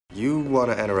You want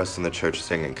to enter us in the church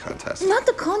singing contest? Not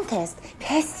the contest,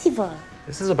 festival.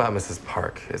 This is about Mrs.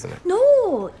 Park, isn't it?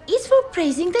 No, it's for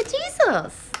praising the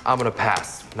Jesus. I'm gonna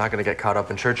pass. Not gonna get caught up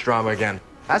in church drama again.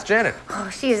 Ask Janet. Oh,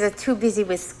 she is too busy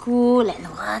with school and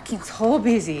working. So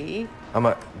busy.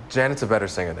 Janet's a better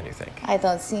singer than you think. I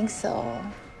don't think so.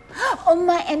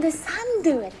 Oma and the son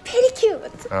do it. Very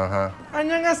cute.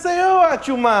 안녕하세요,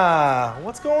 아줌마.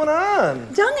 What's going on?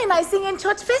 Jung and I sing in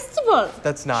church festival.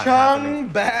 That's not happening.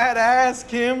 Chung, badass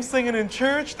Kim singing in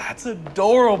church? That's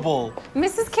adorable.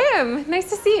 Mrs. Kim, nice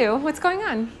to see you. What's going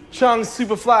on? Chung,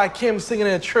 superfly Kim singing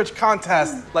in a church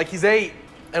contest like he's 8,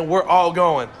 and we're all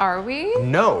going. Are we?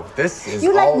 No, this is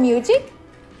You like music?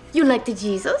 You like the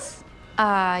Jesus?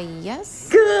 Yes.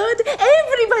 Good.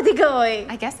 Everybody going.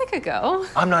 I guess I could go.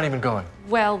 I'm not even going.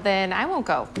 Well, then I won't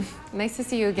go. Nice to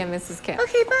see you again, Mrs. Kim.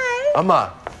 Okay,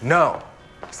 bye. No.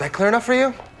 Is that clear enough for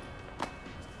you?